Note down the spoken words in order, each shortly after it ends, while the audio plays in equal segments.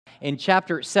in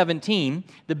chapter 17.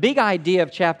 The big idea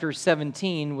of chapter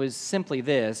 17 was simply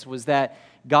this, was that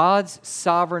God's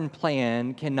sovereign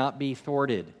plan cannot be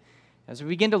thwarted. As we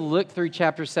begin to look through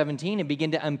chapter 17 and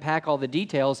begin to unpack all the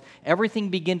details, everything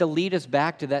begin to lead us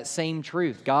back to that same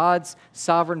truth. God's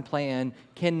sovereign plan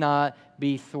cannot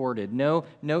be thwarted. No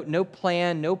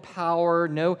plan, no power,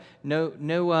 no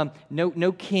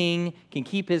king can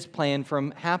keep his plan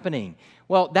from happening.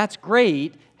 Well, that's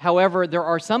great. However, there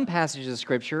are some passages of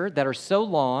Scripture that are so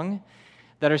long,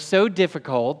 that are so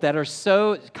difficult, that are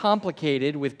so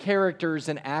complicated with characters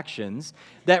and actions,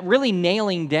 that really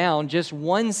nailing down just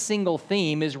one single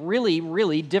theme is really,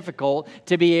 really difficult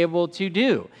to be able to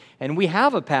do. And we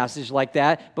have a passage like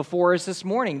that before us this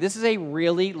morning. This is a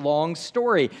really long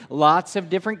story. Lots of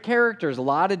different characters, a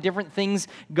lot of different things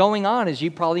going on, as you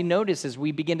probably notice as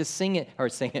we begin to sing it,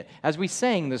 as we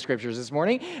sang the Scriptures this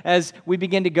morning, as we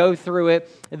begin to go through it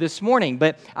this morning.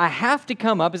 But I have to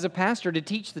come up, as a pastor, to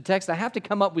teach the text, I have to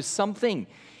come up with something.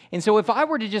 And so if I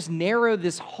were to just narrow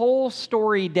this whole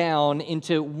story down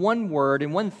into one word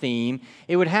and one theme,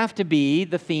 it would have to be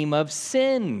the theme of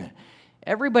sin.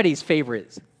 Everybody's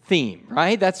favorite theme,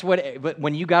 right? That's what,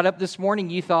 when you got up this morning,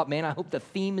 you thought, man, I hope the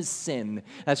theme is sin.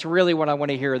 That's really what I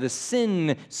want to hear, the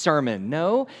sin sermon.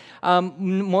 No,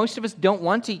 most of us don't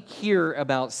want to hear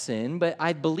about sin, but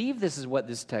I believe this is what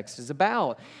this text is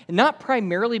about. And not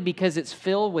primarily because it's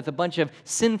filled with a bunch of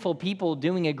sinful people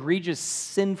doing egregious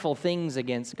sinful things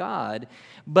against God,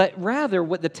 but rather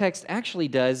what the text actually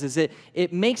does is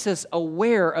it makes us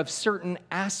aware of certain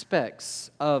aspects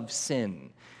of sin.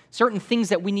 Certain things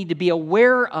that we need to be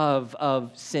aware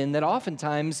of sin that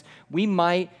oftentimes we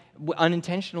might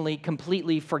unintentionally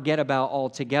completely forget about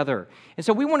altogether. And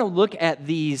so we want to look at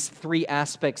these three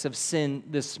aspects of sin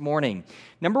this morning.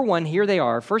 Number one, here they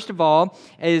are. First of all,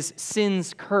 is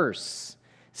sin's curse.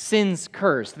 Sin's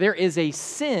curse. There is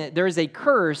a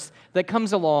curse that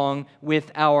comes along with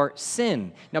our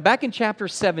sin. Now, back in chapter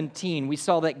 17, we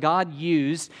saw that God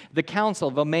used the counsel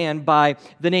of a man by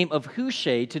the name of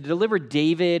Hushai to deliver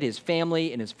David, his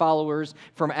family, and his followers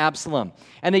from Absalom.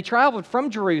 And they traveled from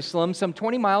Jerusalem, some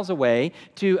 20 miles away,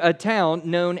 to a town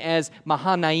known as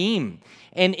Mahanaim.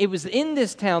 And it was in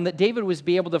this town that David was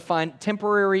able to find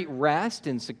temporary rest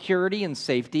and security and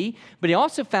safety, but he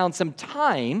also found some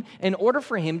time in order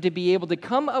for him to be able to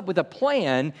come up with a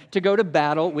plan to go to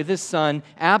battle with his son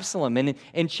Absalom. And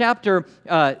in chapter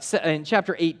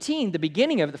 18, the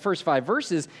beginning of the first 5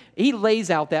 verses, he lays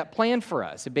out that plan for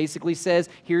us. It basically says,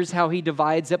 here's how he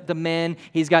divides up the men.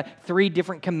 He's got 3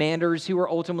 different commanders who are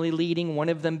ultimately leading, one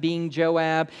of them being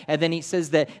Joab. And then he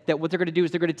says that what they're going to do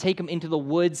is they're going to take him into the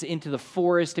woods, into the forest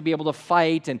to be able to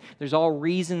fight, and there's all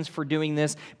reasons for doing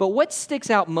this. But what sticks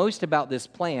out most about this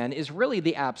plan is really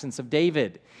the absence of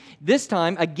David. This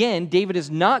time, again, David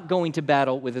is not going to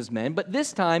battle with his men, but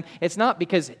this time it's not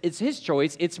because it's his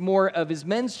choice, it's more of his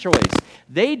men's choice.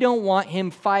 They don't want him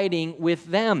fighting with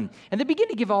them. And they begin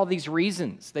to give all these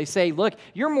reasons. They say, look,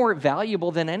 you're more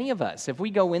valuable than any of us. If we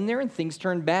go in there and things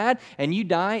turn bad and you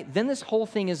die, then this whole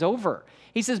thing is over.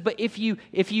 He says, but if you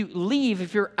leave,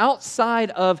 if you're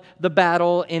outside of the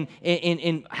battle and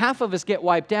half of us get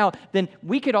wiped out, then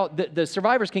we could all, the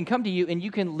survivors can come to you and you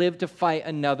can live to fight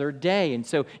another day. And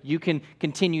so you can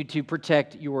continue to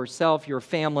protect yourself, your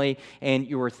family, and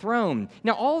your throne.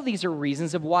 Now, all of these are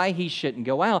reasons of why he shouldn't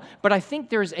go out, but I think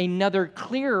there's another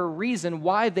clearer reason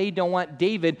why they don't want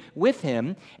David with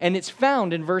him, and it's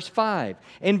found in verse 5.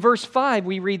 In verse 5,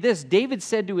 we read this: David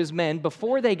said to his men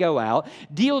before they go out,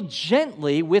 deal gently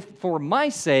for my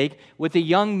sake, with the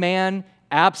young man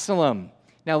Absalom.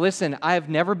 Now listen, I have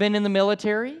never been in the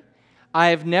military. I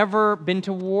have never been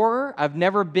to war. I've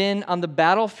never been on the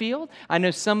battlefield. I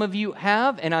know some of you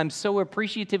have, and I'm so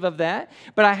appreciative of that.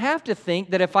 But I have to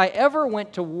think that if I ever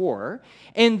went to war,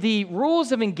 and the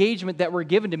rules of engagement that were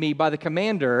given to me by the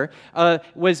commander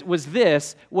was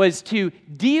to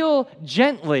deal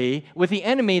gently with the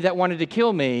enemy that wanted to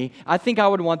kill me, I think I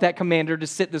would want that commander to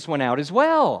sit this one out as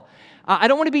well. I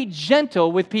don't want to be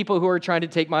gentle with people who are trying to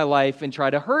take my life and try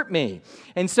to hurt me.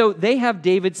 And so they have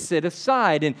David sit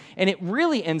aside, and it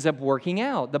really ends up working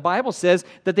out. The Bible says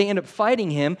that they end up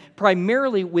fighting him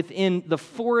primarily within the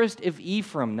forest of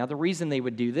Ephraim. Now, the reason they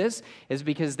would do this is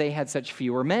because they had such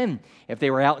fewer men. If they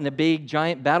were out in a big,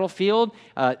 giant battlefield,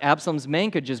 Absalom's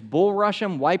men could just bull rush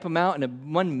them, wipe them out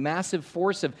in one massive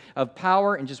force of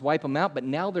power and just wipe them out. But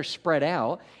now they're spread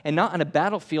out, and not on a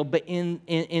battlefield, but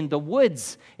in the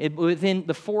woods. It within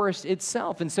the forest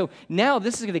itself. And so now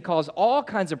this is going to cause all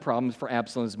kinds of problems for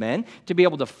Absalom's men to be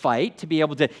able to fight, to be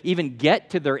able to even get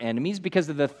to their enemies because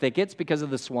of the thickets, because of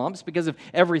the swamps, because of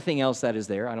everything else that is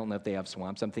there. I don't know if they have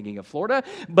swamps. I'm thinking of Florida.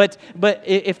 But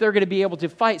if they're going to be able to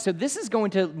fight, so this is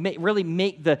going to really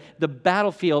make the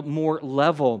battlefield more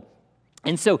level.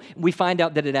 And so we find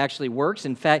out that it actually works.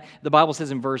 In fact, the Bible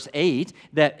says in verse 8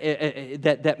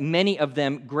 that many of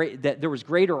them, that there was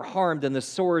greater harm than the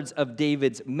swords of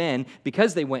David's men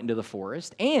because they went into the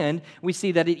forest. And we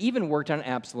see that it even worked on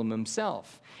Absalom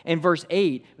himself. In verse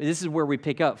 8, this is where we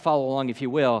pick up, follow along if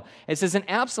you will. It says, and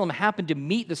Absalom happened to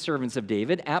meet the servants of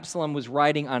David. Absalom was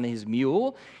riding on his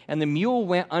mule, and the mule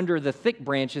went under the thick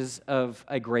branches of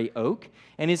a great oak,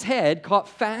 and his head caught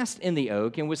fast in the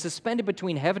oak and was suspended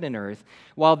between heaven and earth,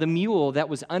 while the mule that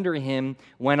was under him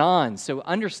went on. So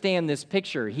understand this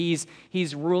picture. He's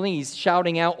ruling, he's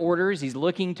shouting out orders, he's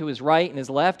looking to his right and his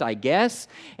left, I guess,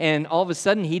 and all of a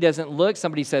sudden he doesn't look.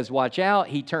 Somebody says, watch out.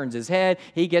 He turns his head.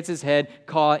 He gets his head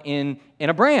caught in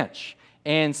a branch.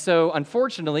 And so,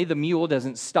 unfortunately, the mule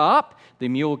doesn't stop. The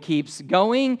mule keeps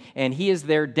going, and he is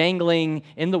there dangling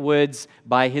in the woods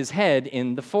by his head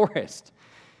in the forest.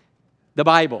 The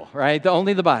Bible, right?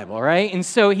 Only the Bible, right? And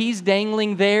so he's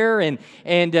dangling there, and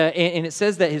it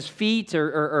says that his feet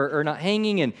are not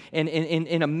hanging,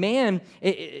 and a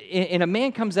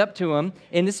man comes up to him,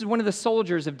 and this is one of the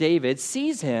soldiers of David,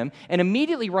 sees him, and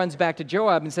immediately runs back to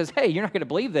Joab and says, hey, you're not going to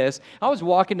believe this. I was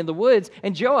walking in the woods,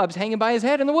 and Joab's hanging by his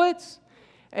head in the woods.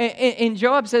 And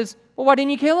Joab says, well, why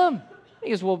didn't you kill him? He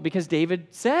goes, well, because David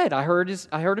said, I heard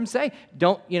him say,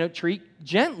 don't, treat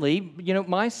gently,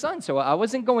 my son. So I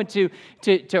wasn't going to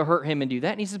hurt him and do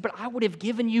that. And he says, but I would have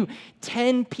given you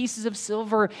 10 pieces of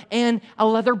silver and a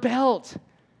leather belt.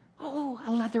 Oh,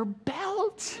 a leather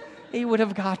belt he would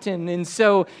have gotten. And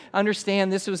so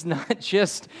understand this was not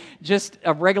just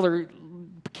a regular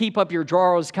keep up your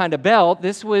drawers kind of belt.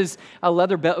 This was a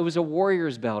leather belt. It was a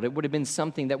warrior's belt. It would have been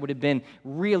something that would have been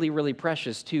really, really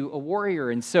precious to a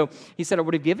warrior. And so he said, I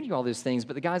would have given you all these things.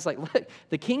 But the guy's like, look,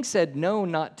 the king said no,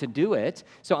 not to do it.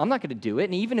 So I'm not going to do it.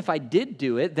 And even if I did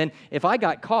do it, then if I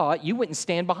got caught, you wouldn't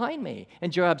stand behind me.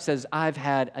 And Joab says, I've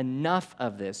had enough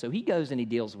of this. So he goes and he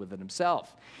deals with it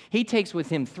himself. He takes with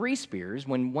him 3 spears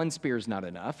when 1 spear is not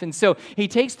enough. And so he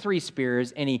takes 3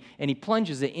 spears and he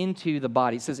plunges it into the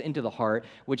body. It says into the heart,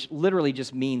 which literally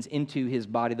just means into his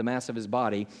body, the mass of his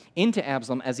body, into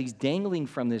Absalom as he's dangling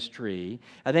from this tree.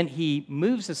 And then he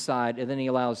moves aside, and then he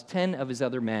allows 10 of his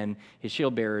other men, his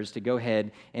shield bearers, to go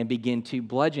ahead and begin to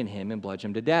bludgeon him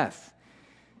to death.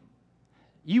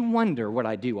 You wonder what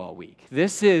I do all week.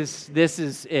 This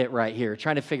is it right here,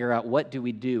 trying to figure out what do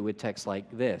we do with texts like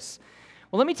this.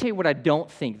 Well, let me tell you what I don't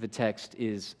think the text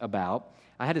is about.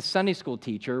 I had a Sunday school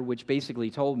teacher which basically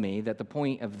told me that the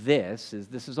point of this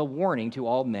is a warning to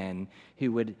all men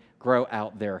who would grow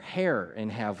out their hair and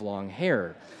have long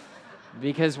hair.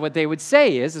 Because what they would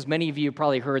say is, as many of you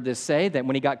probably heard this say, that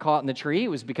when he got caught in the tree, it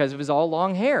was because of his all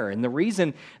long hair. And the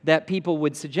reason that people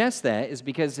would suggest that is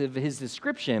because of his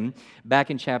description back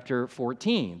in chapter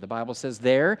 14. The Bible says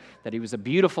there that he was a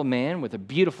beautiful man with a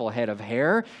beautiful head of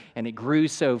hair, and it grew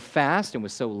so fast and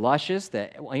was so luscious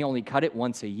that he only cut it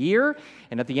once a year.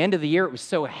 And at the end of the year, it was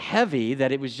so heavy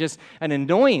that it was just an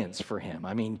annoyance for him.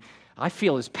 I mean, I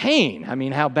feel his pain. I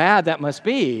mean, how bad that must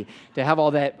be to have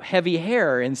all that heavy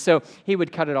hair. And so he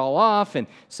would cut it all off. And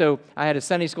so I had a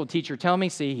Sunday school teacher tell me,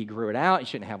 see, he grew it out. He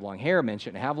shouldn't have long hair. Men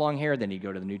shouldn't have long hair. Then he'd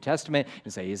go to the New Testament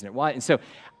and say, isn't it white? And so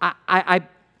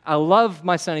I love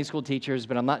my Sunday school teachers,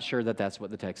 but I'm not sure that that's what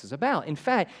the text is about. In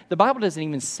fact, the Bible doesn't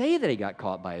even say that he got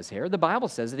caught by his hair. The Bible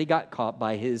says that he got caught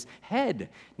by his head.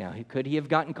 Now, could he have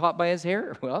gotten caught by his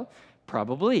hair? Well,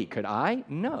 probably. Could I?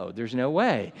 No, there's no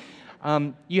way.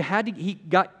 He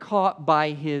got caught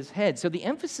by his head. So the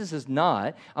emphasis is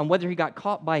not on whether he got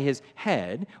caught by his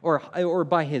head or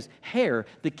by his hair.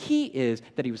 The key is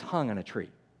that he was hung on a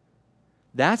tree.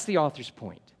 That's the author's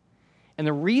point. And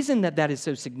the reason that is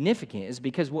so significant is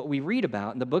because what we read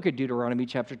about in the book of Deuteronomy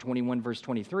chapter 21, verse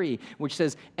 23, which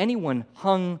says, anyone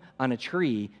hung on a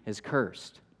tree is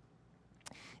cursed.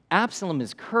 Absalom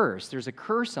is cursed. There's a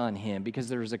curse on him because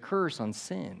there's a curse on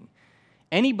sin.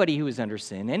 Anybody who is under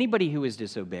sin, anybody who is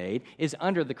disobeyed, is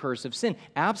under the curse of sin.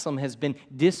 Absalom has been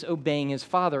disobeying his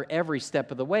father every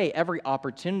step of the way, every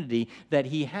opportunity that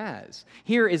he has.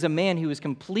 Here is a man who is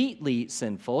completely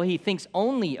sinful. He thinks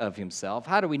only of himself.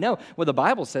 How do we know? Well, the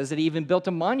Bible says that he even built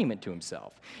a monument to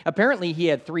himself. Apparently, he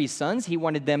had 3 sons. He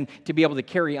wanted them to be able to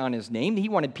carry on his name. He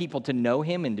wanted people to know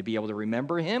him and to be able to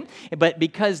remember him. But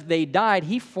because they died,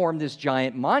 he formed this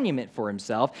giant monument for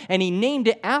himself, and he named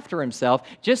it after himself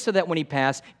just so that when he passed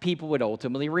past, people would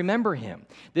ultimately remember him.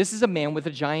 This is a man with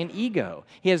a giant ego.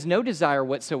 He has no desire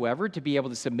whatsoever to be able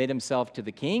to submit himself to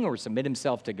the king or submit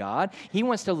himself to God. He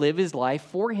wants to live his life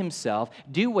for himself,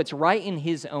 do what's right in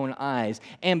his own eyes,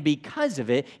 and because of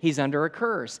it, he's under a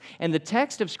curse. And the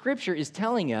text of Scripture is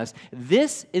telling us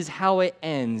this is how it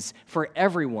ends for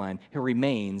everyone who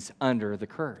remains under the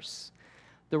curse.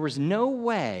 There was no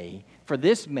way for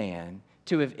this man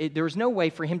there was no way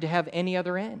for him to have any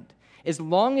other end. As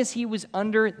long as he was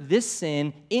under this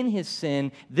sin, in his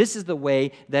sin, this is the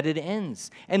way that it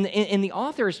ends. And the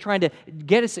author is trying to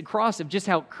get us across of just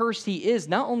how cursed he is,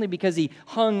 not only because he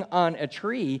hung on a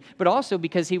tree, but also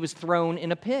because he was thrown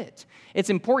in a pit. It's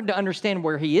important to understand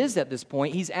where he is at this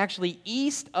point. He's actually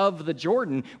east of the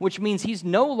Jordan, which means he's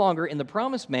no longer in the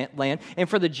promised land. And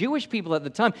for the Jewish people at the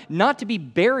time, not to be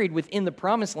buried within the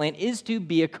promised land is to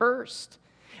be accursed.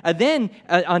 Then,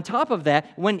 on top of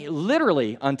that, when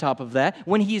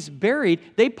he's buried,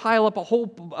 they pile up a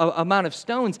whole amount of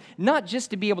stones, not just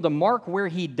to be able to mark where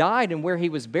he died and where he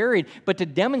was buried, but to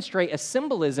demonstrate a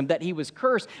symbolism that he was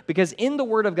cursed. Because in the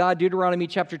Word of God, Deuteronomy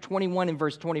chapter 21 and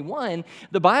verse 21,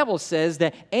 the Bible says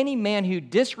that any man who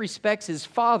disrespects his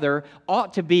father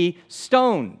ought to be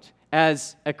stoned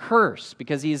as a curse,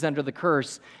 because he is under the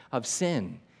curse of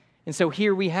sin. And so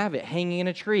here we have it, hanging in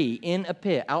a tree, in a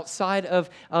pit, outside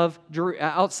of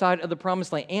the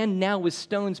promised land, and now with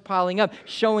stones piling up,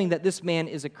 showing that this man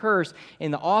is accursed.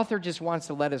 And the author just wants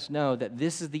to let us know that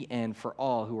this is the end for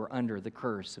all who are under the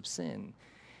curse of sin.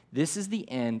 This is the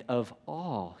end of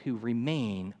all who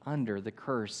remain under the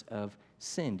curse of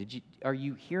sin. Are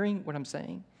you hearing what I'm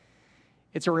saying?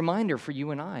 It's a reminder for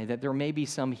you and I that there may be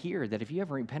some here that if you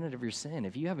haven't repented of your sin,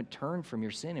 if you haven't turned from your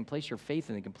sin and placed your faith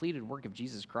in the completed work of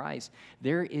Jesus Christ,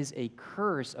 there is a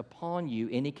curse upon you,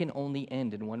 and it can only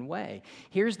end in one way.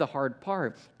 Here's the hard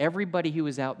part. Everybody who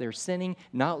is out there sinning,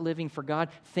 not living for God,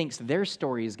 thinks their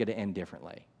story is going to end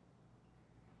differently.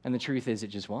 And the truth is, it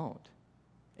just won't.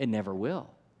 It never will.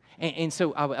 And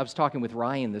so I was talking with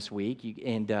Ryan this week,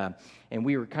 and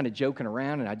we were kind of joking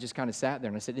around, and I just kind of sat there,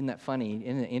 and I said, isn't that funny,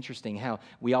 isn't it interesting how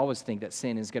we always think that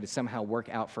sin is going to somehow work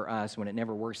out for us when it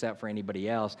never works out for anybody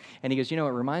else? And he goes, it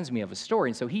reminds me of a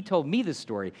story. And so he told me this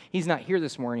story. He's not here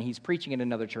this morning. He's preaching at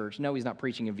another church. No, he's not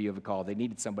preaching in View of a Call. They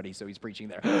needed somebody, so he's preaching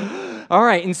there. All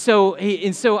right, and so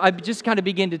I just kind of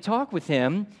began to talk with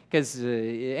him, because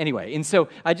anyway, and so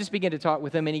I just began to talk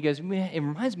with him, and he goes, man, it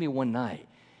reminds me of one night.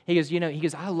 He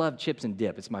goes, I love chips and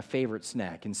dip. It's my favorite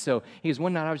snack. And so he goes,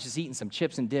 one night I was just eating some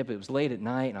chips and dip. It was late at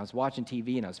night, and I was watching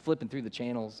TV, and I was flipping through the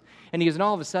channels. And he goes, and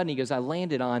all of a sudden, I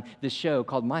landed on this show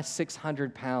called My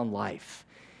 600-Pound Life.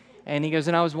 And he goes,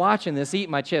 and I was watching this,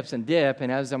 eating my chips and dip,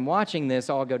 and as I'm watching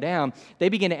this all go down, they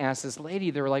begin to ask this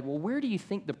lady, they were like, well, where do you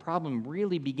think the problem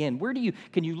really began?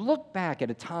 Can you look back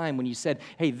at a time when you said,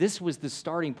 hey, this was the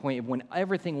starting point of when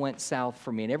everything went south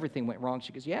for me and everything went wrong?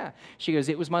 She goes, yeah. She goes,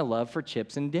 it was my love for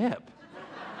chips and dip.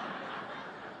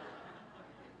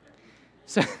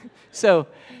 So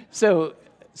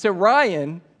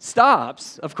Ryan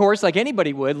stops, of course, like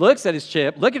anybody would, looks at his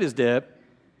chip, look at his dip,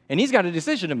 and he's got a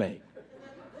decision to make.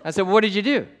 I said, well, what did you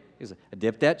do? He goes, I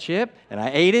dipped that chip, and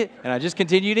I ate it, and I just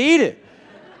continued to eat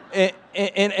it.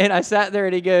 And I sat there,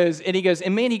 and he goes,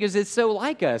 it's so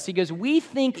like us. He goes, we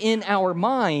think in our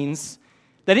minds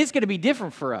that it's going to be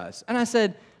different for us. And I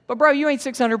said, but bro, you ain't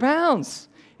 600 pounds.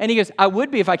 And he goes, I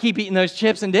would be if I keep eating those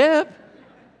chips and dip.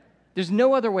 There's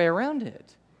no other way around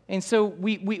it. And so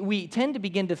we tend to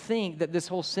begin to think that this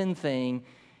whole sin thing,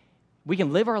 we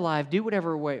can live our life, do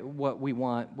what we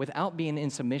want without being in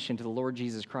submission to the Lord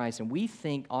Jesus Christ. And we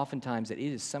think oftentimes that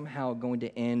it is somehow going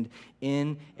to end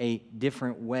in a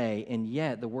different way. And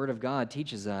yet the Word of God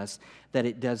teaches us that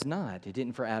it does not. It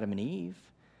didn't for Adam and Eve.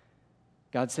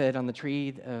 God said on the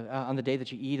day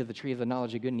that you eat of the tree of the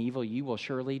knowledge of good and evil, you will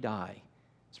surely die.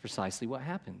 It's precisely what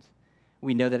happened.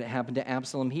 We know that it happened to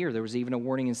Absalom here. There was even a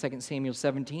warning in 2 Samuel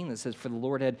 17 that says, for the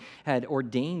Lord had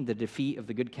ordained the defeat of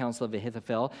the good counsel of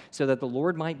Ahithophel so that the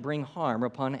Lord might bring harm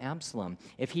upon Absalom.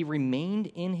 If he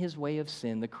remained in his way of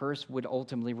sin, the curse would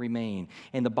ultimately remain.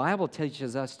 And the Bible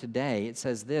teaches us today, it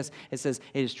says this, it says,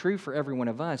 it is true for every one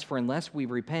of us, for unless we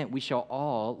repent, we shall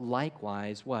all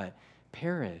likewise, what?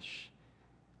 Perish.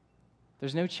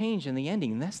 There's no change in the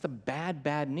ending, and that's the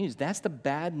bad news. That's the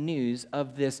bad news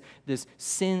of this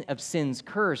sin of sin's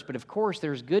curse, but of course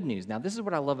there's good news. Now, this is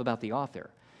what I love about the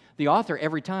author. The author,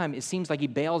 every time, it seems like he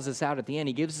bails us out at the end.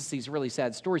 He gives us these really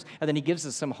sad stories, and then he gives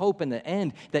us some hope in the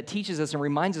end that teaches us and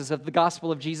reminds us of the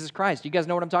gospel of Jesus Christ. You guys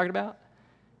know what I'm talking about?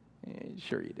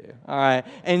 Sure you do. All right.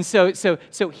 And so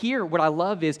here, what I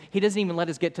love is he doesn't even let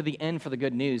us get to the end for the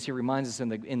good news. He reminds us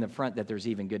in the front that there's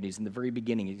even good news. In the very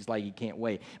beginning, he's like, he can't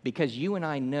wait. Because you and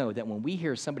I know that when we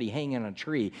hear somebody hanging on a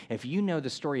tree, if you know the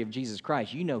story of Jesus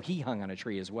Christ, you know he hung on a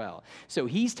tree as well. So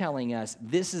he's telling us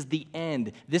this is the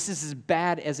end. This is as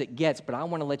bad as it gets, but I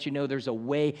want to let you know there's a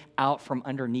way out from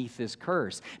underneath this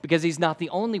curse. Because he's not the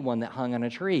only one that hung on a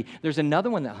tree. There's another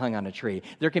one that hung on a tree.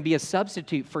 There can be a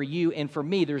substitute for you and for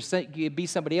me. There's could be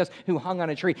somebody else who hung on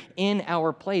a tree in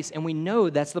our place, and we know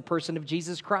that's the person of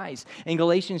Jesus Christ. In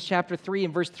Galatians chapter 3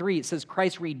 and verse 3, it says,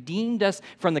 Christ redeemed us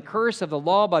from the curse of the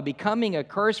law by becoming a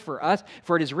curse for us,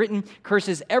 for it is written,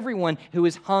 curses everyone who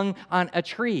is hung on a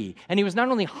tree. And he was not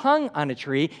only hung on a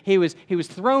tree, he was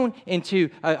thrown into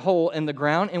a hole in the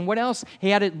ground, and what else?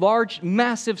 He had a large,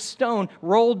 massive stone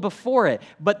rolled before it.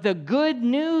 But the good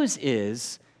news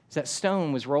is that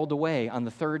stone was rolled away on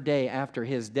the third day after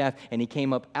his death, and he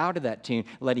came up out of that tomb,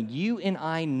 letting you and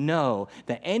I know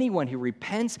that anyone who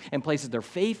repents and places their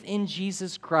faith in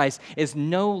Jesus Christ is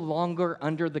no longer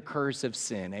under the curse of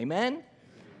sin. Amen?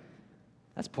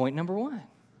 That's point number one.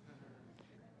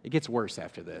 It gets worse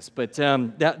after this, but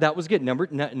that was good.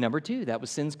 Number two, that was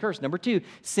sin's curse. Number two,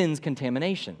 sin's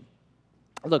contamination.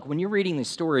 Look, when you're reading these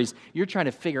stories, you're trying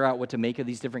to figure out what to make of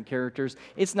these different characters.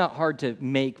 It's not hard to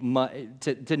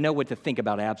to know what to think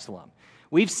about Absalom.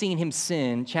 We've seen him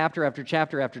sin chapter after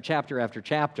chapter after chapter after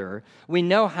chapter. We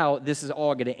know how this is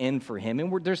all going to end for him,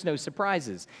 and there's no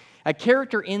surprises. A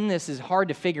character in this is hard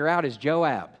to figure out is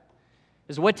Joab,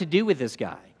 is what to do with this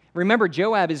guy. Remember,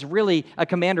 Joab is really a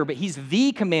commander, but he's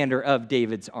the commander of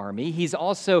David's army. He's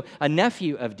also a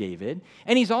nephew of David,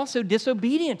 and he's also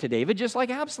disobedient to David, just like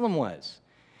Absalom was.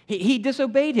 He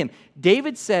disobeyed him.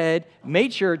 David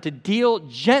made sure to deal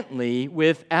gently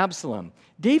with Absalom.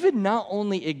 David not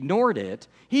only ignored it,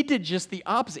 he did just the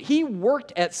opposite. He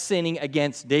worked at sinning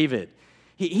against David.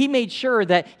 He made sure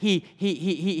that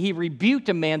he rebuked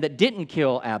a man that didn't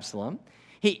kill Absalom.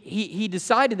 He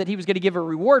decided that he was going to give a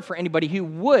reward for anybody who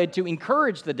would to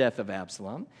encourage the death of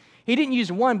Absalom. He didn't use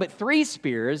one, but 3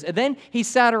 spears, and then he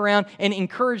sat around and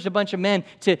encouraged a bunch of men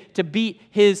to beat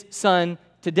his son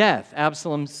to death,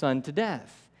 Absalom's son to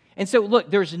death. And so, look,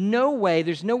 there's no way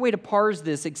to parse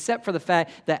this except for the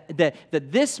fact that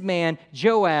this man,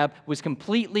 Joab, was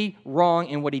completely wrong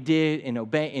in what he did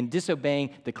in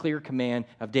disobeying the clear command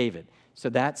of David. So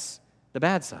that's the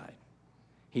bad side.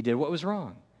 He did what was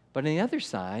wrong. But on the other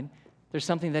side, there's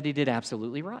something that he did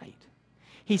absolutely right.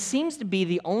 He seems to be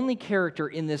the only character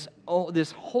in this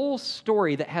whole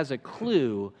story that has a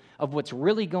clue of what's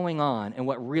really going on and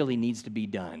what really needs to be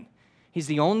done. He's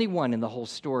the only one in the whole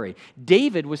story.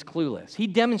 David was clueless. He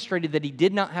demonstrated that he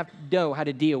did not know how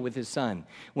to deal with his son.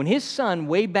 When his son,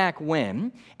 way back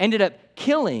when, ended up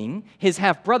killing his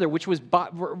half-brother, which was,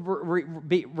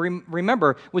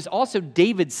 remember, was also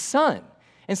David's son.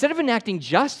 Instead of enacting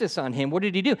justice on him, what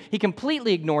did he do? He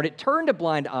completely ignored it, turned a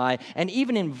blind eye, and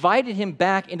even invited him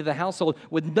back into the household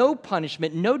with no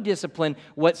punishment, no discipline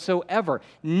whatsoever.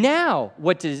 Now,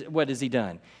 what has he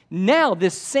done? Now,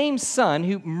 this same son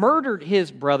who murdered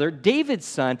his brother, David's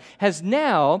son, has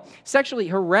now sexually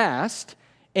harassed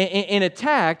and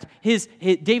attacked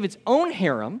David's own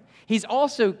harem. He's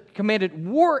also commanded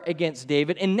war against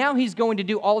David, and now he's going to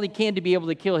do all he can to be able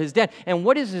to kill his dad. And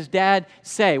what does his dad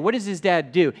say? What does his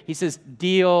dad do? He says,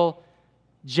 deal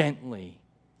gently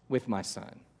with my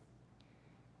son.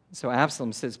 So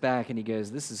Absalom sits back and he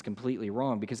goes, this is completely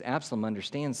wrong, because Absalom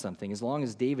understands something. As long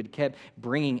as David kept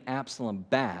bringing Absalom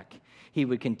back, he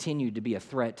would continue to be a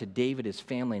threat to David, his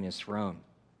family, and his throne.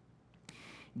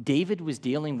 David was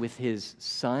dealing with his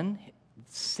son,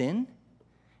 sin.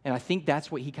 And I think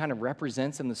that's what he kind of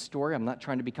represents in the story. I'm not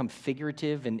trying to become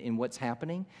figurative in what's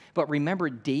happening. But remember,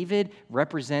 David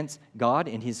represents God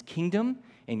and his kingdom,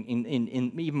 and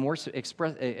even more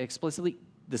explicitly,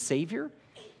 the Savior.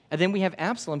 And then we have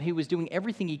Absalom, who was doing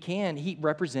everything he can. He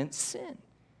represents sin.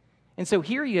 And so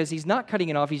here he is. He's not cutting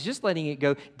it off. He's just letting it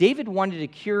go. David wanted to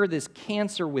cure this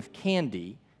cancer with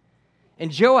candy. And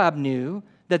Joab knew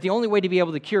that the only way to be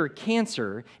able to cure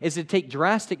cancer is to take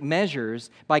drastic measures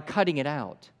by cutting it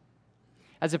out.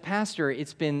 As a pastor,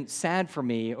 it's been sad for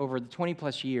me over the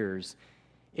 20-plus years.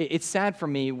 It's sad for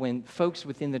me when folks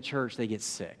within the church, they get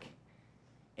sick.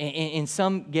 And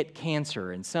some get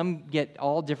cancer, and some get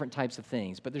all different types of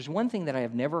things. But there's one thing that I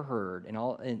have never heard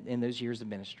in those years of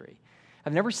ministry.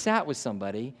 I've never sat with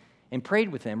somebody and prayed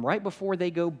with them right before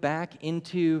they go back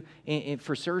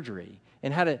for surgery,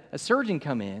 and had a surgeon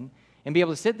come in and be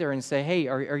able to sit there and say, hey,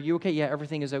 are you okay? Yeah,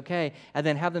 everything is okay. And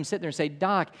then have them sit there and say,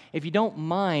 Doc, if you don't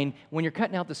mind, when you're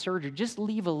cutting out the surgery, just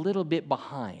leave a little bit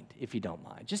behind, if you don't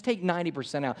mind. Just take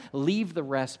 90% out. Leave the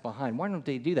rest behind. Why don't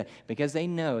they do that? Because they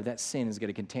know that sin is going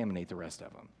to contaminate the rest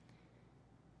of them.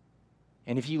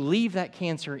 And if you leave that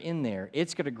cancer in there,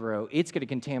 it's going to grow, it's going to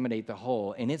contaminate the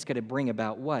whole, and it's going to bring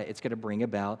about what? It's going to bring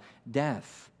about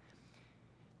death.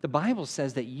 The Bible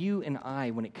says that you and I,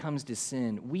 when it comes to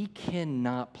sin, we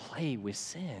cannot play with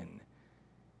sin.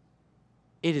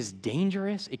 It is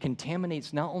dangerous. It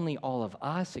contaminates not only all of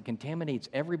us, it contaminates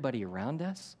everybody around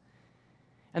us.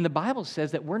 And the Bible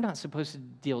says that we're not supposed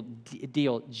to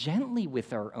deal gently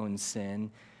with our own sin.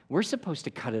 We're supposed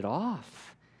to cut it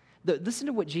off. Listen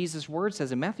to what Jesus' word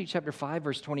says in Matthew chapter 5,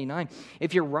 verse 29.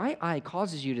 If your right eye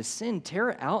causes you to sin, tear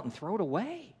it out and throw it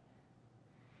away.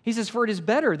 He says, for it is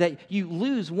better that you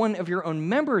lose one of your own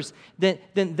members than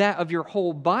that of your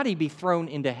whole body be thrown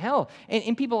into hell.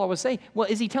 And people always say, well,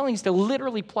 is he telling us to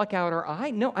literally pluck out our eye?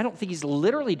 No, I don't think he's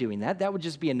literally doing that. That would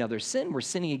just be another sin. We're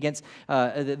sinning against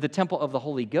the temple of the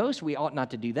Holy Ghost. We ought not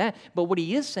to do that. But what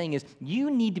he is saying is, you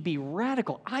need to be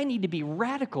radical. I need to be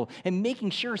radical in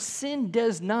making sure sin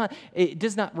does not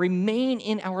remain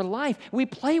in our life. We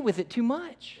play with it too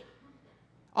much.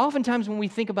 Oftentimes when we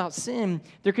think about sin,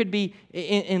 there could be,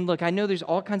 and look, I know there's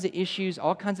all kinds of issues,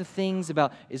 all kinds of things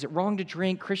about, is it wrong to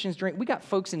drink? Christians drink. We got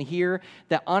folks in here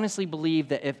that honestly believe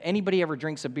that if anybody ever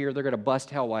drinks a beer, they're going to bust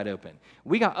hell wide open.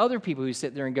 We got other people who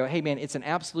sit there and go, hey man, it's an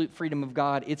absolute freedom of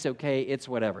God. It's okay. It's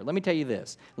whatever. Let me tell you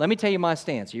this. Let me tell you my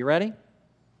stance. Are you ready?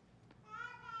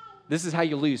 This is how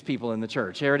you lose people in the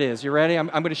church. Here it is. You ready? I'm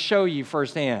going to show you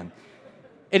firsthand.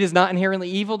 It is not inherently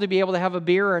evil to be able to have a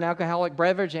beer or an alcoholic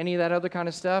beverage, any of that other kind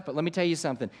of stuff. But let me tell you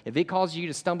something. If it causes you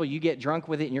to stumble, you get drunk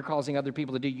with it, and you're causing other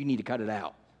people to do, you need to cut it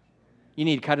out. You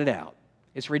need to cut it out.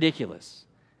 It's ridiculous.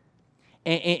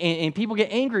 And people get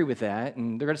angry with that,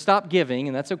 and they're going to stop giving,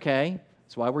 and that's okay.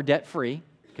 That's why we're debt-free,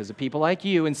 because of people like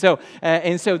you. And so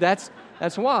that's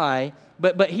why.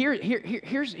 But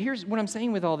here's what I'm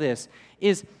saying with all this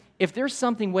is, if there's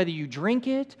something, whether you drink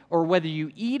it or whether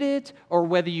you eat it or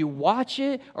whether you watch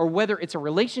it or whether it's a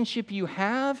relationship you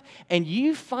have and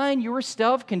you find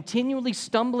yourself continually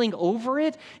stumbling over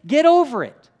it, get over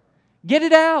it. Get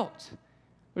it out.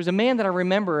 There's a man that I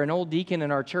remember, an old deacon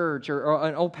in our church, or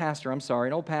an old pastor,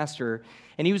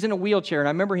 and he was in a wheelchair, and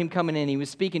I remember him coming in. He was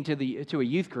speaking to a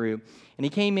youth group, and he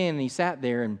came in and he sat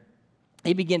there, and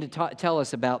he began to tell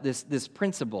us about this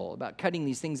principle, about cutting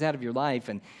these things out of your life.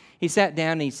 And he sat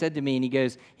down and he said to me, and he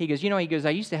goes, I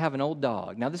used to have an old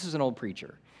dog. Now, this is an old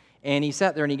preacher. And he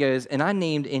sat there and he goes, and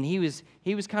he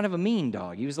was kind of a mean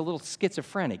dog. He was a little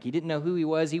schizophrenic. He didn't know who he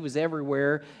was. He was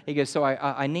everywhere. He goes, so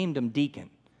I named him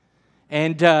Deacon.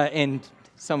 And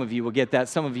some of you will get that,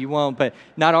 some of you won't, but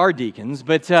not our deacons,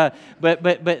 but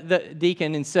the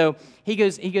deacon. And so he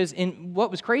goes, and what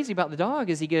was crazy about the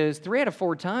dog is he goes, 3 out of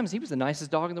 4 times, he was the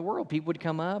nicest dog in the world. People would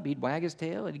come up, he'd wag his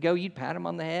tail, he'd go, you'd pat him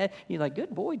on the head. You're like,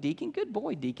 good boy, Deacon, good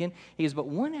boy, Deacon. He goes, but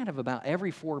 1 out of about every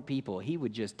 4 people, he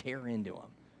would just tear into him.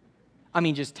 I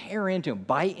mean, just tear into him,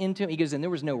 bite into him. He goes, and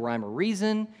there was no rhyme or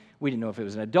reason. We didn't know if it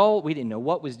was an adult. We didn't know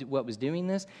what was doing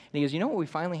this. And he goes, you know what we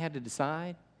finally had to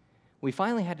decide? We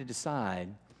finally had to decide,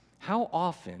 how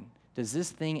often does this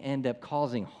thing end up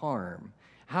causing harm?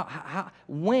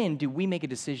 When do we make a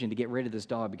decision to get rid of this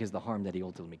dog because of the harm that he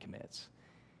ultimately commits?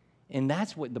 And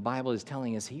that's what the Bible is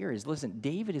telling us here is, listen,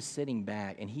 David is sitting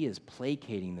back and he is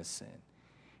placating this sin.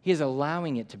 He is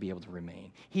allowing it to be able to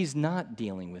remain. He's not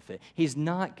dealing with it. He's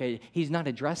not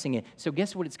addressing it. So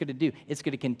guess what it's going to do? It's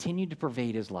going to continue to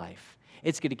pervade his life.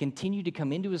 It's going to continue to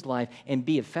come into his life and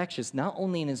be infectious, not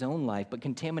only in his own life, but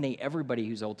contaminate everybody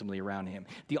who's ultimately around him.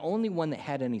 The only one that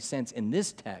had any sense in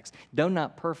this text, though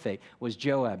not perfect, was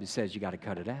Joab, who says you got to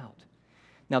cut it out.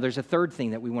 Now, there's a third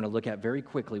thing that we want to look at very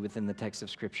quickly within the text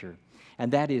of Scripture,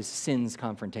 and that is sin's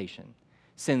confrontation.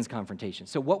 Sin's confrontation.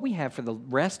 So what we have for the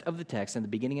rest of the text in the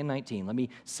beginning of 19, let me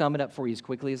sum it up for you as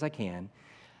quickly as I can.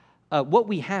 What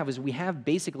we have is we have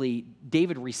basically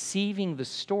David receiving the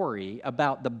story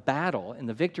about the battle and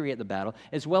the victory at the battle,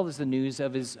 as well as the news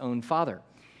of his own father.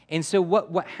 And so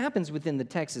what happens within the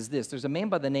text is this. There's a man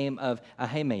by the name of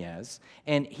Ahimaaz,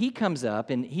 and he comes up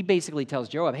and he basically tells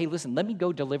Joab, hey, listen, let me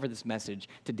go deliver this message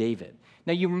to David.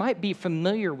 Now, you might be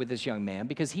familiar with this young man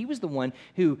because he was the one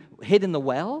who hid in the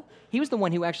well. He was the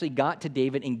one who actually got to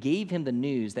David and gave him the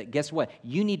news that, guess what?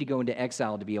 You need to go into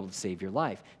exile to be able to save your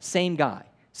life. Same guy.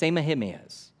 Same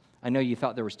Ahimaaz. I know you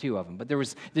thought there was 2 of them, but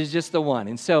there's just the one.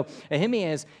 And so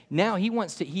Ahimaaz, now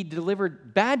he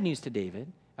delivered bad news to David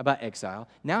about exile.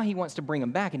 Now he wants to bring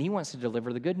him back, and he wants to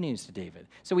deliver the good news to David.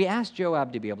 So he asked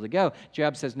Joab to be able to go.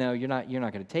 Joab says, no, you're not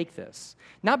going to take this.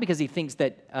 Not because he thinks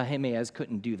that Ahimaaz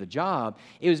couldn't do the job.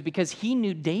 It was because he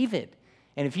knew David.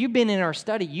 And if you've been in our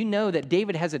study, you know that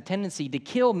David has a tendency to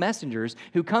kill messengers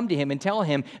who come to him and tell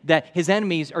him that his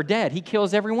enemies are dead. He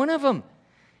kills every one of them.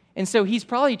 And so he's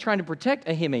probably trying to protect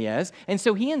Ahimaaz, and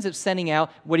so he ends up sending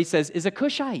out what he says is a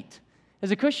Cushite.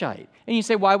 And you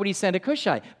say, why would he send a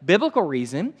Cushite? Biblical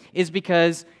reason is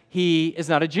because he is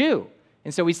not a Jew.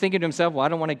 And so he's thinking to himself, well, I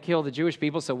don't want to kill the Jewish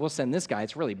people, so we'll send this guy.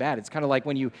 It's really bad. It's kind of like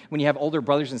when you have older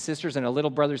brothers and sisters and a little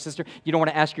brother or sister, you don't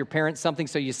want to ask your parents something,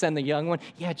 so you send the young one.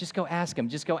 Yeah, just go ask him.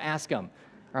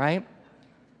 All right?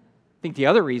 I think the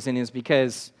other reason is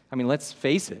because, let's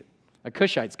face it, a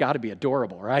Cushite's got to be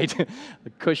adorable, right? A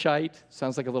Cushite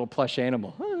sounds like a little plush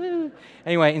animal.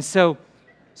 Anyway, and so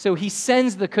he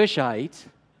sends the Cushite.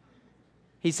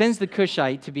 He sends the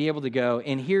Cushite to be able to go,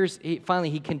 and finally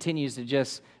he continues to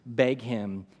just beg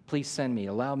him, please send me,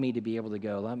 allow me to be able to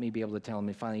go, allow me to be able to tell him,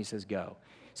 and finally he says, go.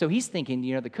 So he's thinking,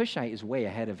 the Cushite is way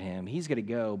ahead of him. He's going to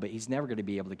go, but he's never going to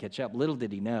be able to catch up. Little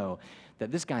did he know that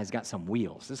this guy's got some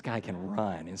wheels. This guy can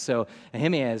run. And so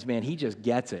Ahimaaz, man, he just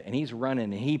gets it, and he's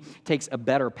running, and he takes a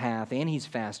better path, and he's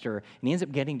faster, and he ends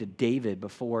up getting to David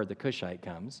before the Cushite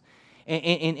comes.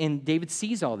 And David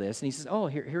sees all this, and he says, oh,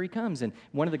 here he comes. And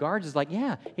one of the guards is like,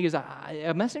 yeah. He goes,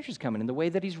 a messenger's coming, and the way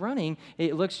that he's running,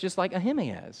 it looks just like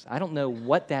Ahimaaz. I don't know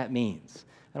what that means.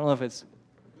 I don't know if it's,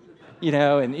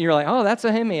 and you're like, oh, that's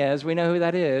Ahimaaz. We know who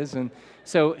that is. And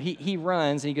so he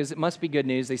runs, and he goes, it must be good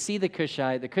news. They see the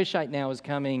Cushite. The Cushite now is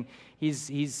coming. He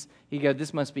goes,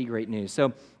 this must be great news.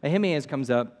 So Ahimaaz comes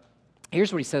up.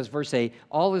 Here's what he says, verse 8,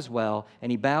 all is well, and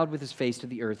he bowed with his face to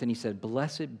the earth, and he said,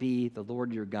 blessed be the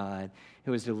Lord your God,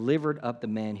 who has delivered up the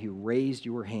men who raised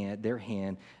their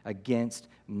hand against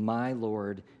my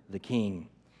Lord the king.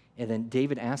 And then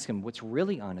David asks him what's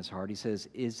really on his heart. He says,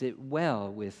 is it well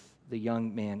with the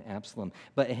young man Absalom?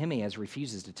 But Ahimaaz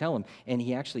refuses to tell him, and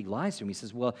he actually lies to him.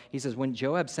 He says, when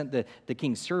Joab sent the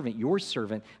king's servant, your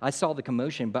servant, I saw the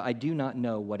commotion, but I do not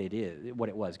know what it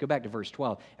was. Go back to verse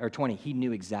 12 or 20. He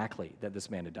knew exactly that this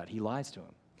man had died. He lies to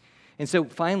him. And so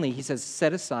finally, he says,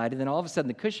 set aside. And then all of a sudden,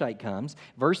 the Cushite comes.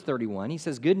 Verse 31, he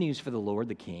says, good news for the Lord,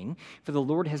 the king. For the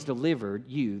Lord has delivered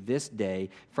you this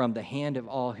day from the hand of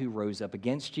all who rose up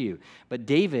against you. But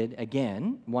David,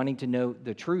 again, wanting to know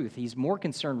the truth, he's more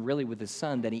concerned really with his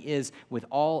son than he is with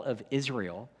all of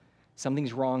Israel.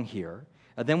 Something's wrong here.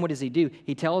 Then what does he do?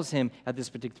 He tells him at this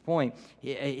particular point,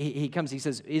 he comes, he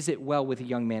says, is it well with the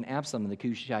young man Absalom? And the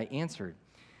Cushite answered,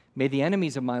 may the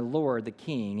enemies of my Lord, the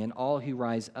king, and all who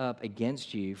rise up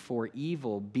against you for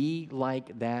evil be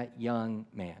like that young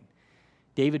man.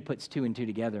 David puts two and two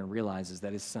together and realizes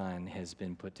that his son has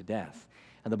been put to death.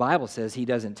 And the Bible says he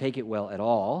doesn't take it well at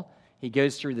all. He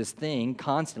goes through this thing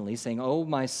constantly saying, oh,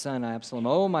 my son Absalom,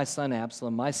 oh, my son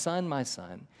Absalom, my son, my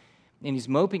son. And he's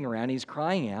moping around, he's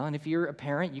crying out. And if you're a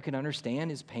parent, you can understand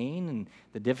his pain and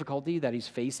the difficulty that he's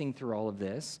facing through all of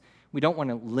this. We don't want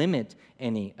to limit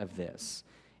any of this.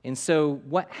 And so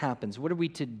what happens? What are we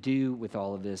to do with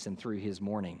all of this and through his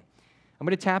mourning? I'm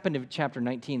going to tap into chapter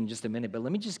 19 in just a minute, but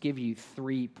let me just give you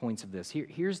 3 points of this.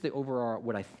 Here's the overall,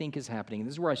 what I think is happening. And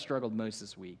this is where I struggled most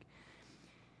this week.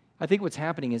 I think what's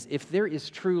happening is if there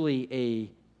is truly a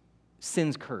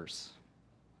sin's curse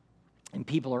and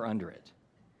people are under it,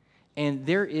 and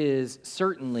there is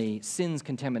certainly sin's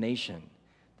contamination,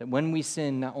 that when we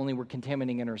sin, not only we're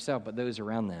contaminating ourselves, but those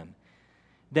around them,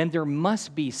 then there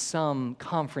must be some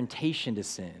confrontation to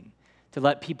sin to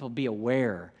let people be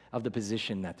aware of the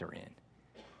position that they're in,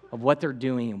 of what they're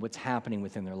doing and what's happening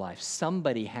within their life.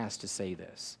 Somebody has to say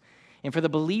this. And for the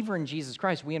believer in Jesus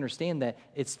Christ, we understand that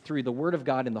it's through the Word of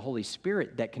God and the Holy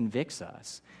Spirit that convicts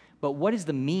us. But what is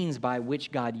the means by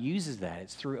which God uses that?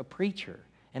 It's through a preacher.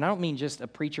 And I don't mean just a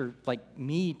preacher like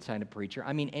me kind of preacher.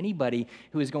 I mean anybody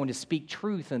who is going to speak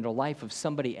truth into the life of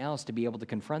somebody else to be able to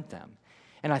confront them.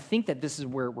 And I think that this is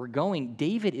where we're going.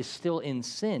 David is still in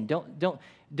sin.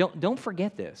 Don't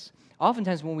forget this.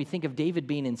 Oftentimes when we think of David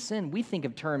being in sin, we think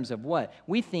of terms of what?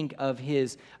 We think of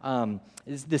his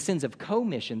the sins of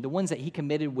commission, the ones that he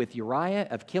committed with Uriah,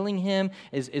 of killing him,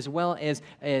 as well as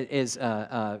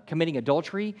committing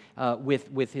adultery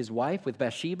with his wife, with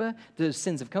Bathsheba, the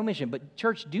sins of commission. But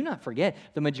church, do not forget,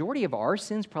 the majority of our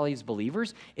sins, probably as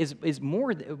believers, is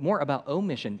more about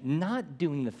omission, not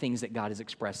doing the things that God has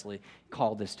expressly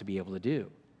called us to be able to do.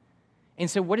 And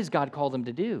so what does God call them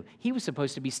to do? He was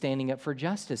supposed to be standing up for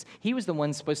justice. He was the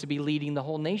one supposed to be leading the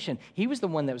whole nation. He was the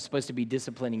one that was supposed to be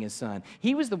disciplining his son.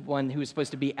 He was the one who was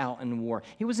supposed to be out in war.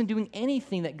 He wasn't doing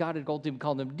anything that God had called him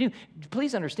to do.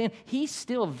 Please understand, he's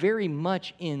still very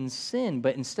much in sin,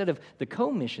 but instead of the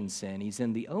commission sin, he's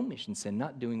in the omission sin,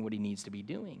 not doing what he needs to be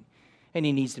doing. And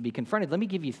he needs to be confronted. Let me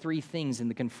give you 3 things in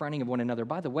the confronting of one another.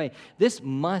 By the way, this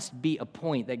must be a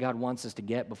point that God wants us to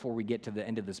get before we get to the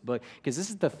end of this book, because this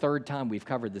is the 3rd time we've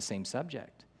covered the same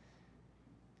subject.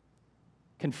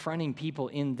 Confronting people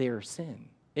in their sin.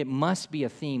 It must be a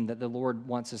theme that the Lord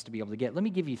wants us to be able to get. Let me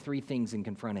give you 3 things in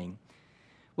confronting.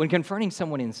 When confronting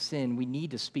someone in sin, we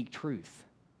need to speak truth.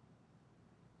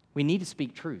 We need to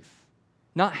speak truth.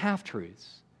 Not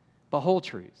half-truths, but whole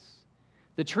truths.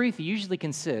 The truth usually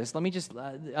consists, let me just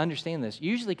understand this,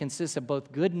 usually consists of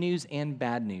both good news and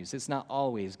bad news. It's not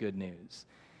always good news.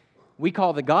 We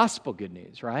call the gospel good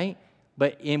news, right?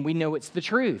 And we know it's the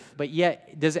truth. But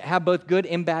yet, does it have both good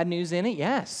and bad news in it?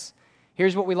 Yes.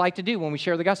 Here's what we like to do when we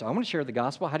share the gospel. I want to share the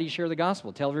gospel. How do you share the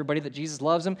gospel? Tell everybody that Jesus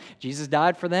loves them, Jesus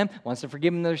died for them, wants to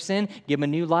forgive them their sin, give them a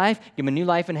new life, give them a new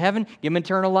life in heaven, give them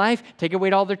eternal life, take away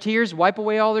all their tears, wipe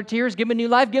away all their tears, give them a new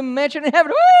life, give them a mansion in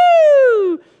heaven.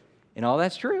 Woo! And all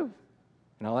that's true,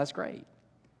 and all that's great.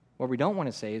 What we don't want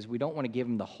to say is we don't want to give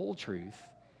them the whole truth,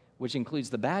 which includes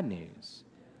the bad news.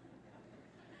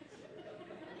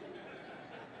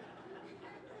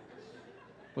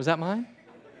 Was that mine?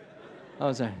 Oh,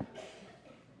 was that?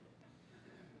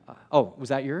 Was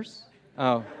that yours?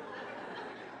 Oh.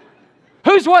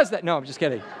 Whose was that? No, I'm just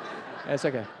kidding. That's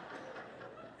okay.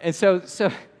 And so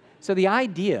the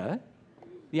idea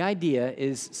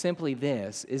is simply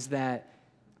this, is that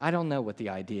I don't know what the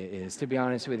idea is, to be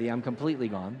honest with you. I'm completely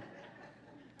gone.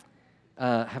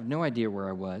 Have no idea where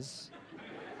I was.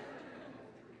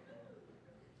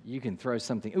 You can throw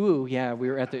something. Ooh, yeah,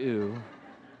 we were at the ooh.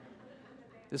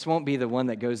 This won't be the one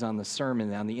that goes on the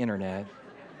sermon on the internet.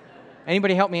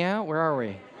 Anybody help me out? Where are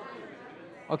we?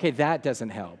 Okay, that doesn't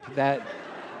help.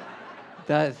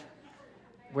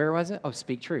 Where was it? Oh,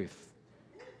 speak truth.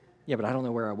 Yeah, but I don't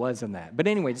know where I was in that. But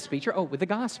anyway, to speak truth. Oh, with the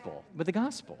gospel.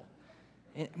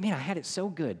 And, man, I had it so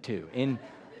good, too.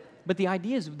 But the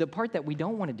idea is, the part that we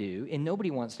don't want to do, and nobody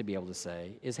wants to be able to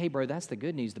say, is, hey, bro, that's the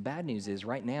good news. The bad news is,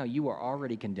 right now, you are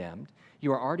already condemned.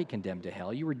 You are already condemned to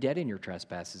hell. You were dead in your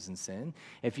trespasses and sin.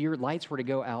 If your lights were to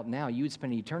go out now, you would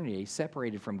spend eternity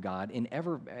separated from God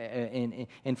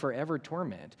in forever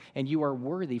torment. And you are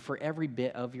worthy for every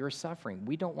bit of your suffering.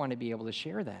 We don't want to be able to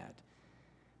share that.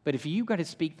 But if you've got to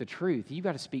speak the truth, you've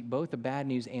got to speak both the bad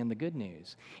news and the good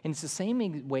news. And it's the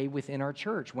same way within our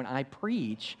church. When I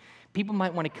preach, people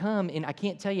might want to come, and I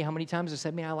can't tell you how many times I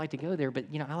said, man, I like to go there, but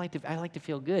I like to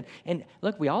feel good. And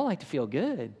look, we all like to feel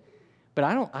good, but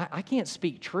I can't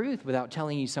speak truth without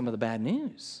telling you some of the bad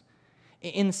news.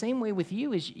 In the same way with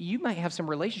you, is you might have some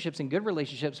relationships and good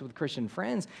relationships with Christian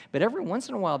friends, but every once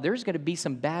in a while, there's going to be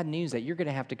some bad news that you're going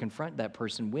to have to confront that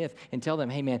person with and tell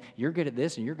them, hey, man, you're good at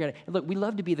this and you're good at... Look, we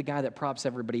love to be the guy that props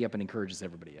everybody up and encourages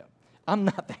everybody up. I'm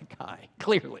not that guy.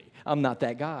 Clearly, I'm not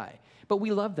that guy. But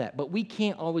we love that. But we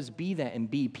can't always be that and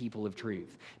be people of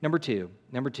truth. Number two,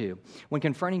 when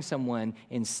confronting someone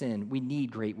in sin, we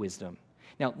need great wisdom.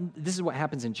 Now, this is what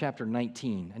happens in chapter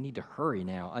 19. I need to hurry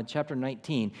now. On chapter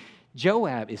 19,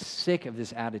 Joab is sick of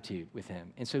this attitude with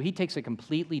him. And so he takes a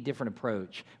completely different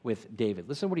approach with David.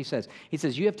 Listen to what he says. He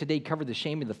says, you have today covered the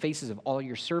shame of the faces of all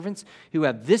your servants who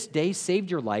have this day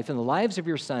saved your life and the lives of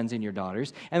your sons and your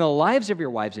daughters and the lives of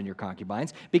your wives and your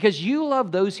concubines, because you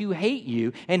love those who hate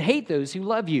you and hate those who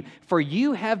love you. For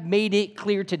you have made it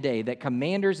clear today that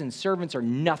commanders and servants are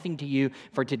nothing to you.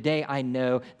 For today I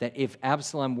know that if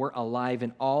Absalom were alive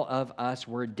and all of us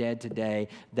were dead today,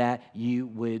 that you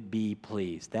would be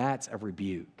pleased. That's a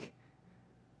rebuke.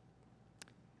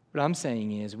 What I'm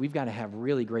saying is we've got to have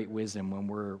really great wisdom when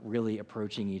we're really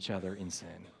approaching each other in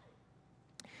sin.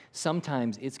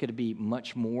 Sometimes it's going to be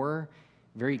much more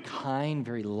very kind,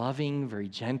 very loving, very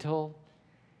gentle.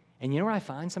 And you know what I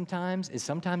find sometimes is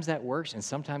sometimes that works and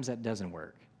sometimes that doesn't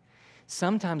work.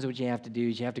 Sometimes what you have to do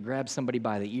is you have to grab somebody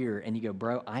by the ear and you go,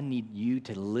 bro, I need you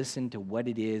to listen to what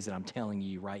it is that I'm telling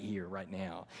you right here, right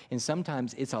now. And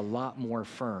sometimes it's a lot more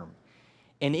firm.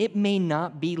 And it may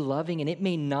not be loving, and it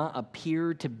may not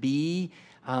appear to be,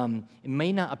 I'm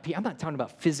not talking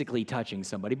about physically touching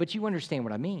somebody, but you understand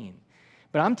what I mean.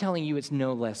 But I'm telling you it's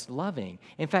no less loving.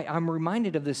 In fact, I'm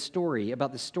reminded of this story,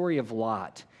 about the story of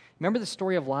Lot. Remember the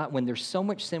story of Lot when there's so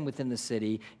much sin within the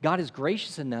city, God is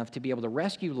gracious enough to be able to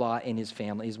rescue Lot and his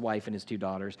family, his wife and his 2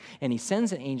 daughters, and he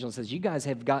sends an angel and says, you guys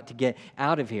have got to get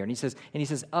out of here. And he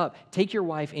says, up, take your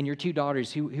wife and your 2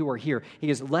 daughters who are here. He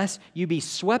goes, lest you be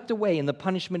swept away in the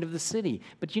punishment of the city.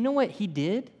 But you know what he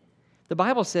did? The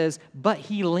Bible says, but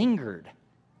he lingered.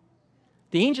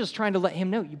 The angel's trying to let him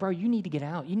know, bro, you need to get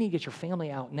out. You need to get your family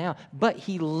out now. But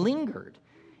he lingered.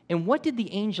 And what did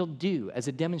the angel do as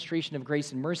a demonstration of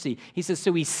grace and mercy? He says,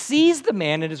 so he seized the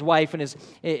man and his wife and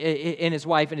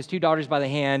his 2 daughters by the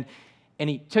hand, and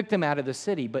he took them out of the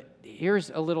city. But here's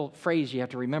a little phrase you have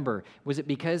to remember. Was it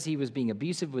because he was being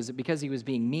abusive? Was it because he was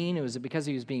being mean? Or was it because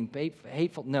he was being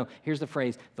hateful? No, here's the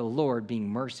phrase, the Lord being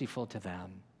merciful to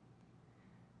them.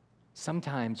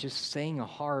 Sometimes just saying a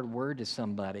hard word to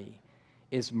somebody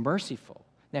is merciful.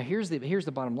 Now, here's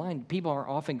the bottom line. People are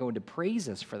often going to praise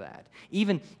us for that.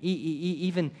 Even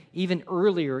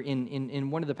earlier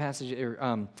in one of the passages,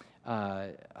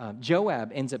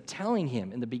 Joab ends up telling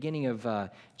him in the beginning of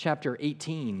chapter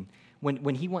 18,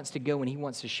 when he wants to go and he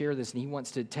wants to share this and he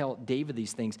wants to tell David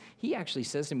these things, he actually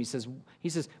says to him, he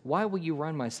says, why will you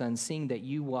run, my son, seeing that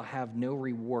you will have no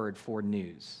reward for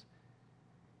news?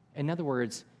 In other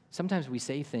words, sometimes we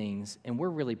say things and we're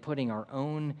really putting our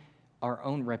own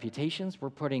reputations, we're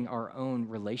putting our own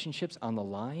relationships on the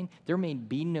line. There may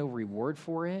be no reward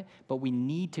for it, but we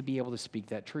need to be able to speak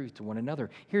that truth to one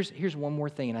another. Here's one more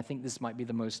thing, and I think this might be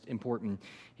the most important.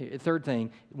 Third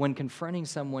thing, when confronting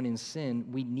someone in sin,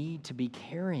 we need to be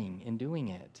caring in doing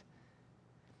it.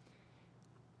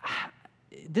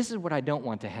 This is what I don't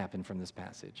want to happen from this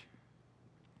passage.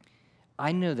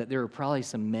 I know that there are probably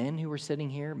some men who are sitting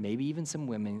here, maybe even some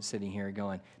women sitting here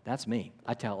going, that's me.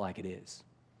 I tell it like it is.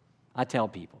 I tell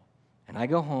people, and I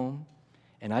go home,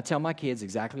 and I tell my kids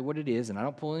exactly what it is, and I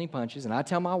don't pull any punches, and I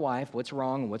tell my wife what's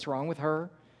wrong and what's wrong with her,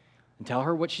 and tell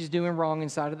her what she's doing wrong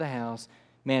inside of the house.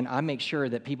 Man, I make sure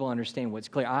that people understand what's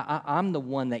clear. I'm the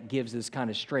one that gives this kind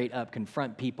of straight up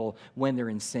confront people when they're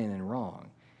in sin and wrong.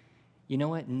 You know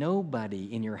what?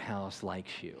 Nobody in your house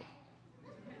likes you.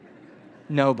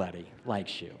 Nobody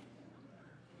likes you.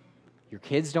 Your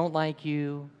kids don't like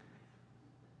you.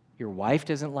 Your wife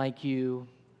doesn't like you.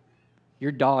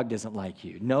 Your dog doesn't like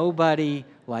you. Nobody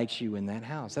likes you in that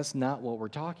house. That's not what we're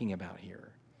talking about here.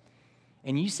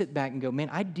 And you sit back and go, man,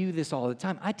 I do this all the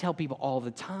time. I tell people all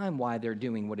the time why they're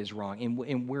doing what is wrong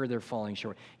and where they're falling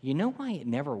short. You know why it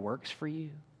never works for you?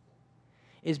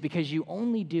 Is because you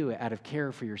only do it out of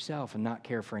care for yourself and not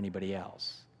care for anybody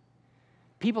else.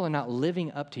 People are not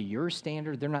living up to your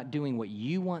standard. They're not doing what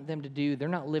you want them to do. They're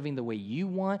not living the way you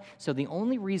want. So the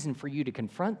only reason for you to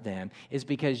confront them is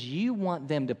because you want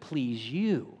them to please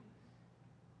you.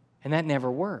 And that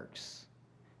never works.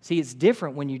 See, it's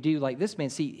different when you do like this man.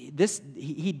 See,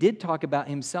 he did talk about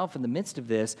himself in the midst of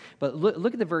this, but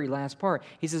look at the very last part.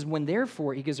 He says, when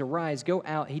therefore, he goes, arise, go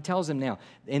out. He tells him now,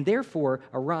 and therefore,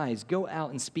 arise, go out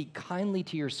and speak kindly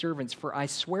to your servants, for I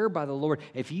swear by the Lord,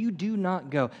 if you do not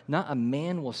go, not a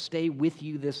man will stay with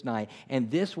you this night,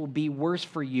 and this will be worse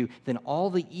for you than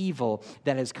all the evil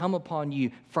that has come upon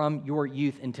you from your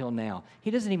youth until now.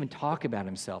 He doesn't even talk about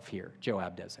himself here.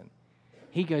 Joab doesn't.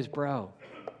 He goes, bro,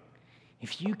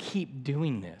 if you keep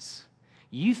doing this,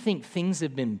 you think things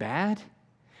have been bad?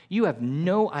 You have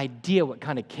no idea what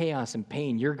kind of chaos and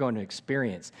pain you're going to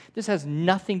experience. This has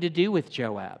nothing to do with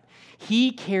Joab.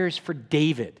 He cares for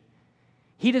David.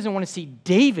 He doesn't want to see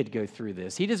David go through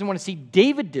this. He doesn't want to see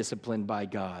David disciplined by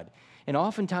God. And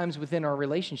oftentimes within our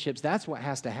relationships, that's what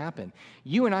has to happen.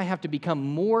 You and I have to become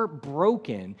more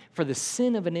broken for the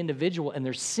sin of an individual and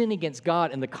their sin against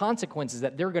God and the consequences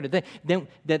that they're going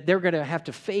to have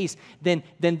to face than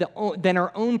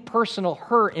our own personal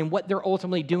hurt and what they're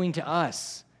ultimately doing to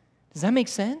us. Does that make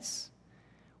sense?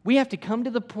 We have to come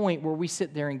to the point where we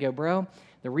sit there and go, bro,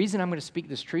 the reason I'm going to speak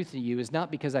this truth to you is not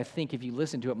because I think if you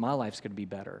listen to it, my life's going to be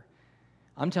better.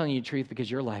 I'm telling you the truth because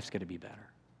your life's going to be better.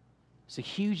 It's a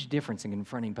huge difference in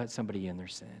confronting somebody in their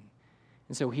sin.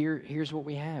 And so here's what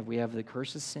we have. We have the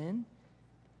curse of sin.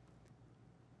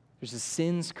 There's a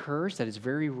sin's curse that is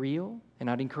very real. And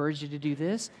I'd encourage you to do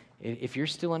this. If you're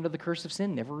still under the curse of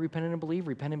sin, never repent and believe,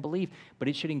 repent and believe. But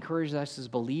it should encourage us as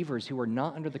believers who are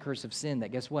not under the curse of sin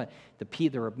that guess what?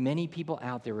 There are many people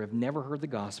out there who have never heard the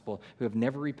gospel, who have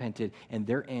never repented, and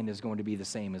their end is going to be the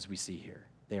same as we see here.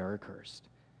 They are accursed.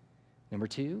 Number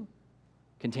 2,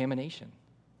 contamination.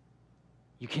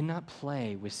 You cannot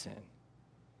play with sin.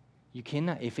 You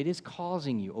cannot, if it is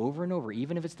causing you over and over,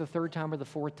 even if it's the 3rd time or the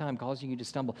 4th time causing you to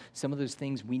stumble, some of those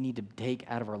things we need to take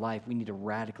out of our life. We need to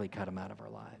radically cut them out of our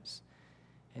lives.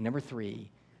 And number 3,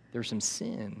 there's some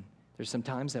There's some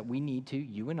times that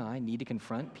you and I need to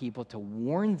confront people to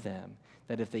warn them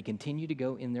that if they continue to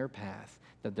go in their path,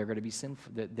 that they're going to be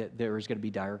sinful, that there's going to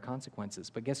be dire consequences.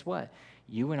 But guess what?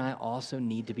 You and I also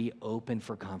need to be open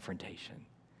for confrontation.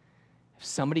 If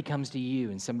somebody comes to you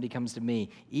and somebody comes to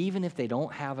me, even if they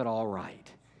don't have it all right,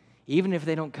 even if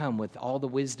they don't come with all the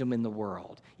wisdom in the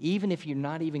world, even if you're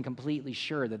not even completely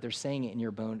sure that they're saying it in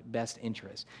your best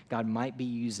interest, God might be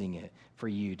using it for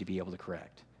you to be able to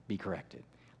be corrected.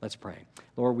 Let's pray.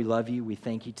 Lord, we love you. We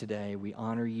thank you today. We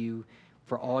honor you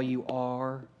for all you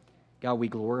are. God, we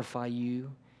glorify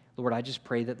you. Lord, I just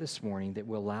pray that this morning that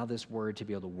we'll allow this word to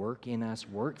be able to work in us,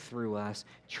 work through us,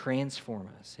 transform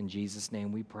us. In Jesus'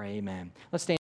 name we pray, amen. Let's stand.